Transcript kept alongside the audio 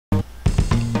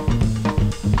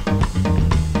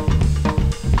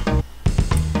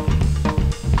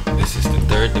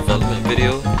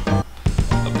video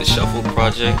of the Shuffle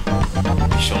project.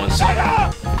 I'm showing some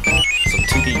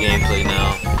 2D gameplay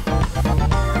now.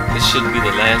 This should be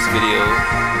the last video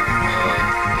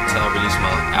until I release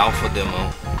my alpha demo.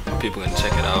 People can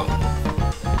check it out.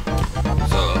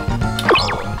 So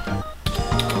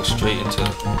I'll go straight into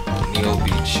Neo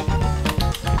Beach.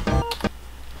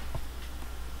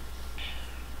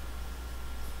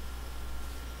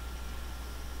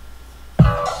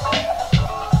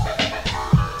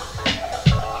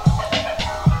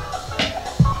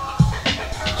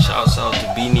 Shouts out to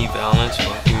Beanie Valence for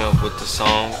hooking me up with the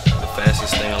song, The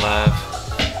Fastest Thing Alive.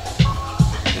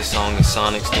 This song is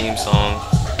Sonic's theme song.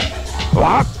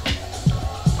 What?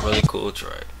 Really cool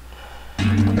track.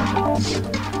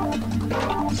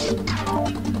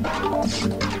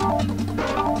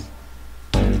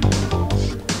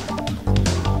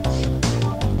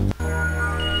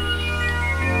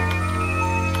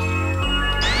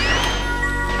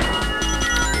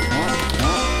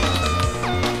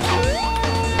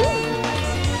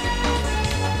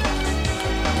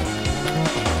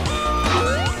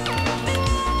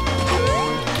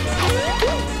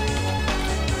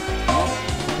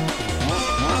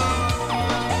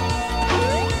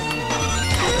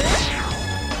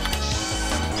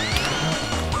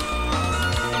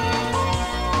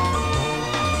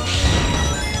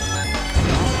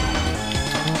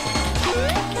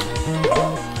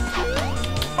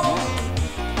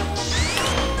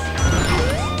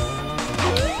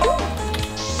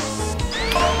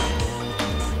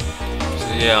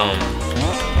 Yeah,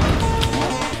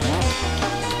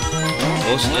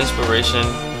 most inspiration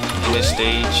in this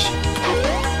stage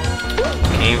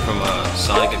came from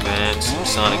Sonic Advance,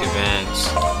 Sonic Advance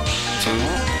 2,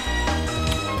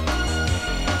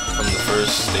 from the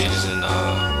first stages in the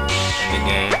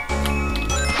game.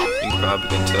 You probably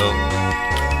can tell.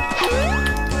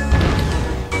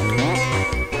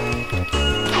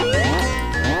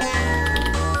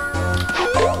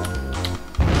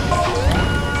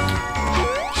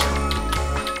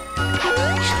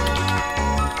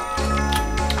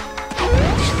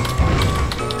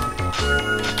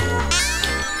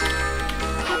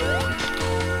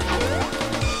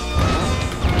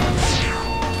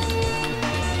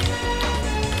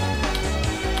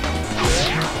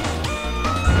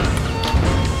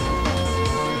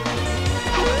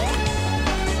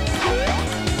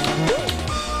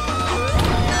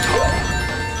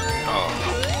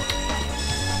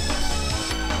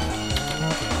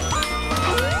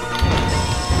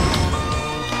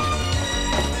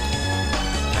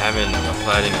 I haven't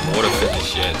applied any water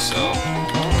physics yet, so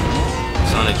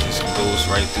Sonic just goes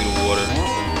right through the water.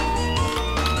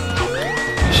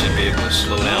 You should be able to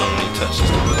slow down when he touches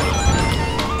the water.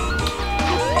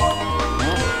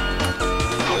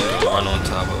 Yeah, run on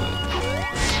top of it.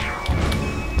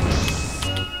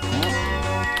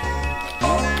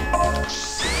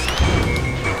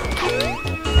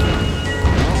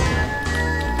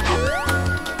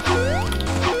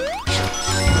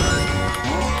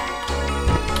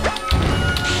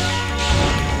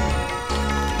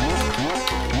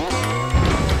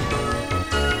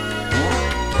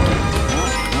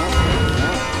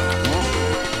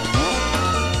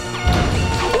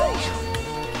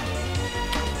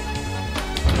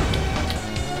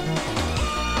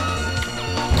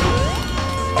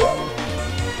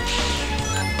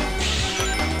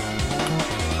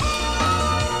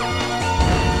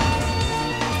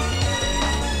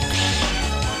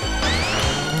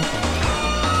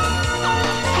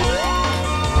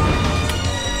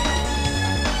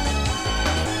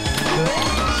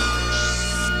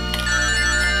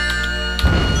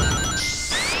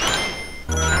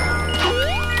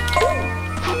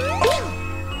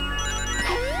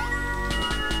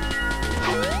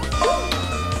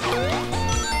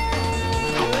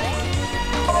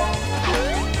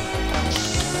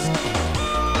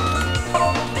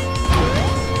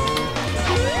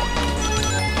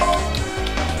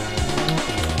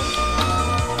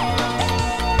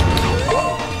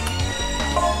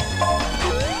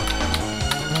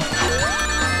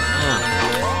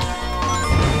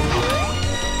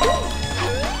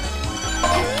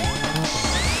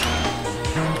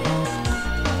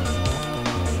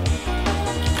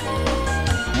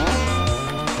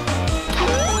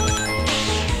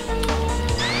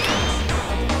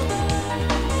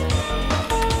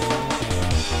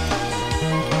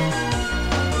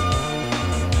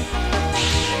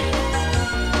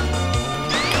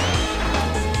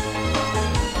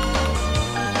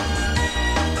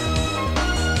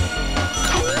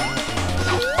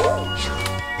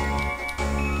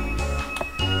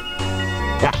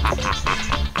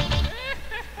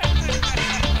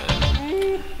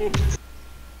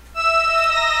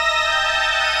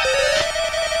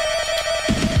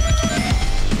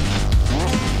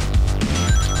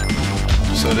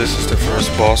 So this is the first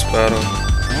boss battle.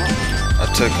 I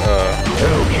took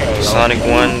the Sonic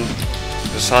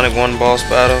 1 boss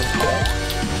battle,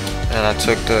 and I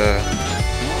took the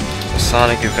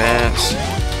Sonic Advance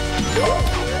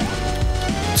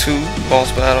 2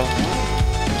 boss battle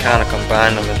and kind of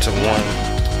combined them into one.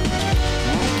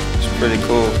 It's pretty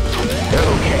cool.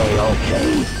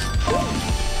 Okay.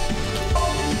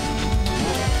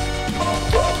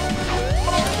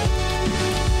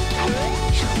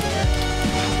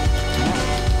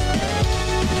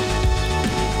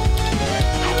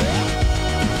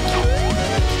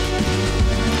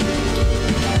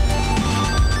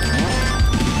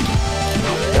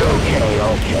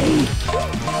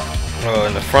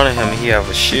 In the front of him, he have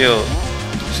a shield,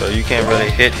 so you can't really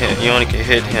hit him. You only can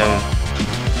hit him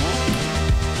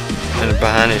in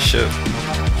behind his ship.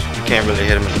 You can't really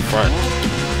hit him in the front.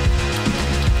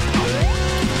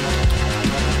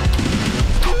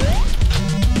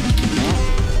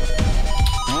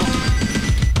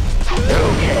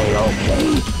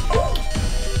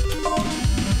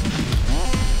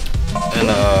 And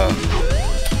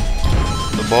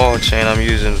the ball chain, I'm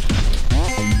using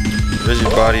rigid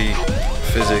body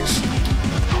physics,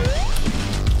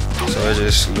 so I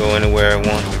just go anywhere I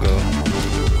want to go.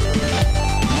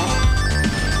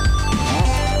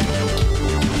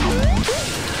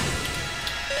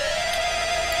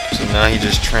 So now he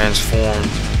just transformed.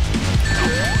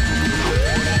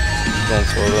 Don't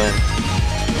throw them.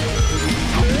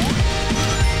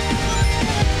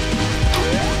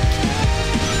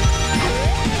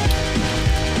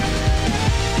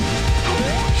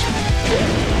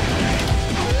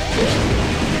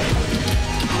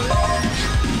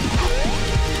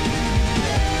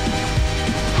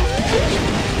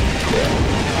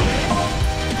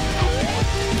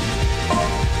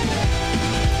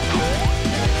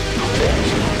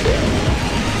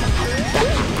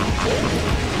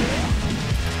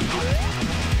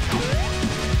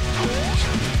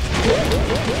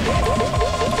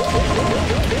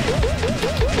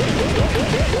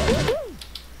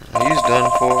 He's done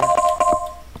for.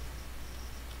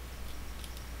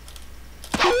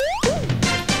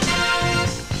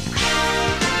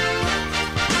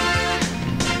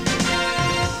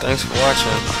 Thanks for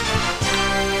watching.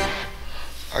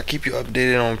 I'll keep you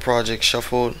updated on Project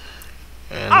Shuffled,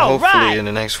 and hopefully in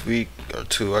the next week or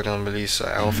two I can release an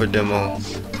alpha demo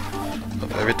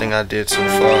of everything I did so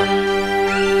far.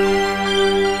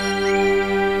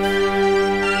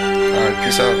 Alright,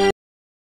 peace out.